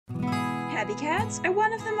tabby cats are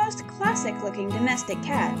one of the most classic-looking domestic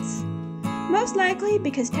cats, most likely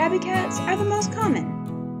because tabby cats are the most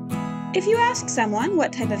common. If you ask someone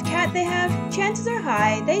what type of cat they have, chances are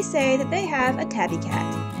high they say that they have a tabby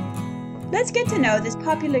cat. Let's get to know this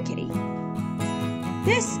popular kitty.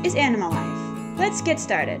 This is Animal Life. Let's get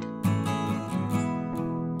started.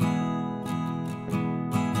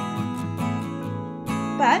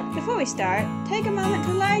 But before we start, take a moment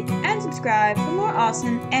to like and subscribe for more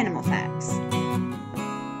awesome animal facts.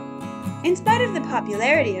 In spite of the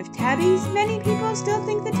popularity of tabbies, many people still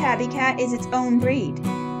think the tabby cat is its own breed.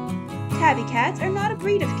 Tabby cats are not a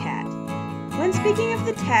breed of cat. When speaking of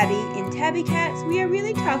the tabby in tabby cats, we are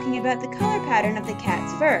really talking about the color pattern of the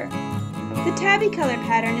cat's fur. The tabby color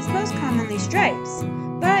pattern is most commonly stripes,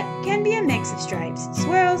 but can be a mix of stripes,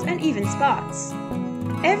 swirls, and even spots.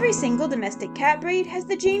 Every single domestic cat breed has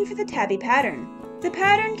the gene for the tabby pattern. The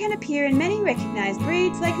pattern can appear in many recognized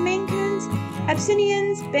breeds like Maine Coons,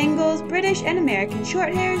 Abyssinians, Bengals, British and American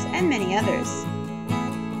Shorthairs, and many others.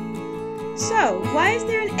 So, why is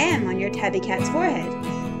there an M on your tabby cat's forehead?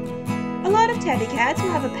 A lot of tabby cats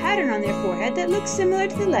will have a pattern on their forehead that looks similar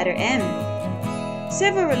to the letter M.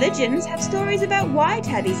 Several religions have stories about why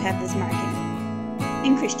tabbies have this marking.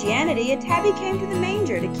 In Christianity, a tabby came to the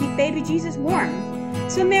manger to keep baby Jesus warm,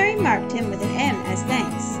 so Mary marked him with an M as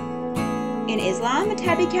thanks. In Islam, a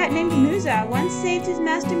tabby cat named Musa once saved his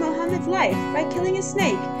master Muhammad's life by killing a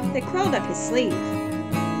snake that crawled up his sleeve.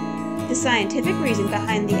 The scientific reason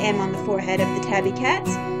behind the M on the forehead of the tabby cats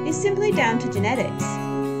is simply down to genetics.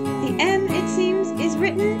 The M, it seems, is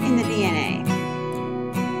written in the DNA.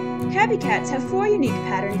 Tabby cats have 4 unique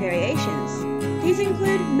pattern variations. These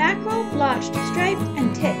include mackerel, blotched, striped,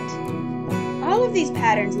 and tipped. All of these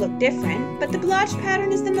patterns look different, but the blotched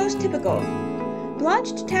pattern is the most typical.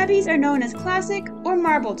 Blotched tabbies are known as classic or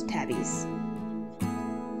marbled tabbies.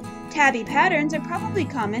 Tabby patterns are probably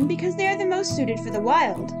common because they are the most suited for the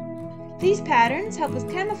wild. These patterns help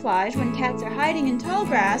with camouflage when cats are hiding in tall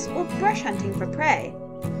grass or brush hunting for prey.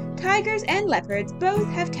 Tigers and leopards both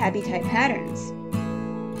have tabby-type patterns.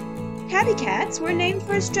 Tabby cats were named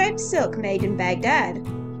for a striped silk made in Baghdad.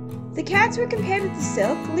 The cats were compared with the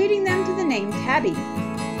silk, leading them to the name Tabby.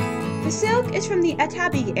 The silk is from the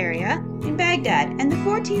Tabby area in Baghdad, and the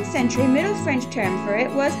 14th century Middle French term for it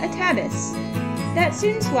was a Tabbies. That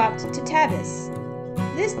soon swapped to Tabbies.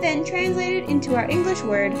 This then translated into our English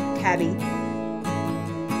word tabby.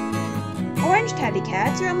 Orange tabby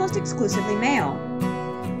cats are almost exclusively male.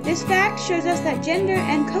 This fact shows us that gender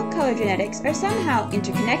and coat color genetics are somehow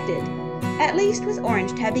interconnected, at least with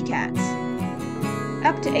orange tabby cats.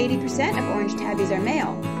 Up to 80% of orange tabbies are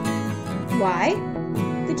male. Why?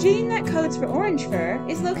 The gene that codes for orange fur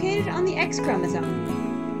is located on the X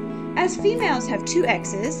chromosome. As females have 2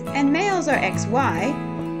 X's and males are XY,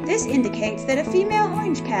 this indicates that a female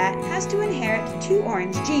orange cat has to inherit 2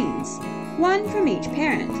 orange genes, one from each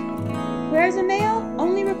parent, whereas a male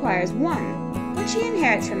only requires 1, which he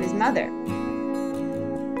inherits from his mother.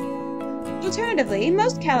 Alternatively,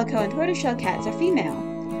 most calico and tortoiseshell cats are female,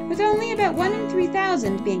 with only about 1 in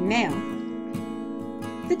 3,000 being male.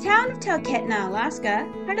 The town of Talkeetna,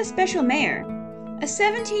 Alaska, had a special mayor, a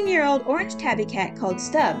 17-year-old orange tabby cat called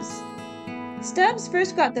Stubbs. Stubbs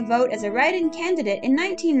first got the vote as a write-in candidate in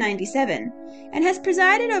 1997, and has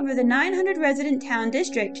presided over the 900-resident town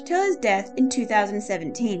district till his death in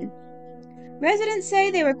 2017. Residents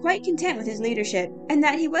say they were quite content with his leadership, and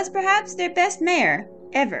that he was perhaps their best mayor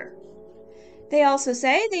ever. They also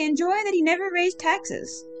say they enjoy that he never raised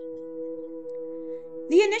taxes.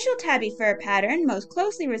 The initial tabby fur pattern most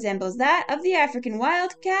closely resembles that of the African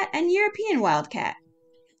wildcat and European wildcat.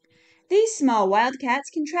 These small wildcats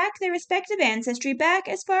can track their respective ancestry back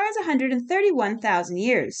as far as 131,000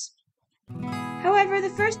 years. However, the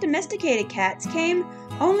first domesticated cats came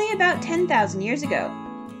only about 10,000 years ago.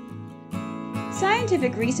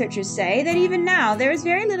 Scientific researchers say that even now there is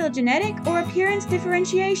very little genetic or appearance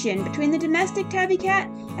differentiation between the domestic tabby cat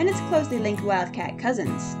and its closely linked wildcat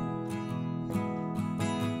cousins.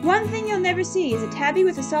 One thing you'll never see is a tabby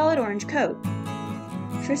with a solid orange coat.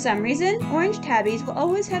 For some reason, orange tabbies will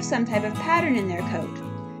always have some type of pattern in their coat.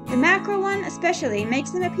 The mackerel one especially makes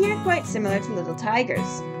them appear quite similar to little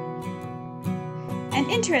tigers. And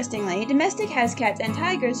interestingly, domestic house cats and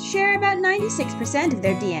tigers share about 96% of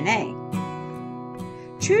their DNA.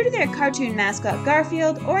 True to their cartoon mascot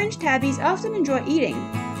Garfield, orange tabbies often enjoy eating,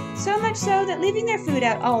 so much so that leaving their food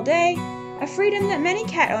out all day, a freedom that many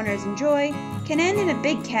cat owners enjoy, can end in a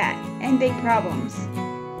big cat and big problems.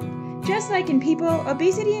 Just like in people,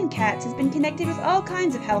 obesity in cats has been connected with all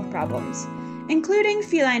kinds of health problems, including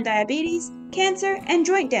feline diabetes, cancer, and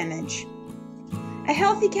joint damage. A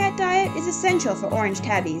healthy cat diet is essential for orange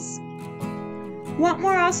tabbies. Want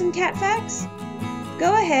more awesome cat facts?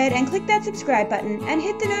 Go ahead and click that subscribe button and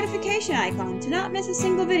hit the notification icon to not miss a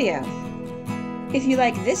single video. If you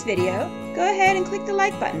like this video, go ahead and click the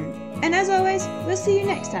like button. And as always, we'll see you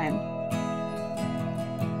next time.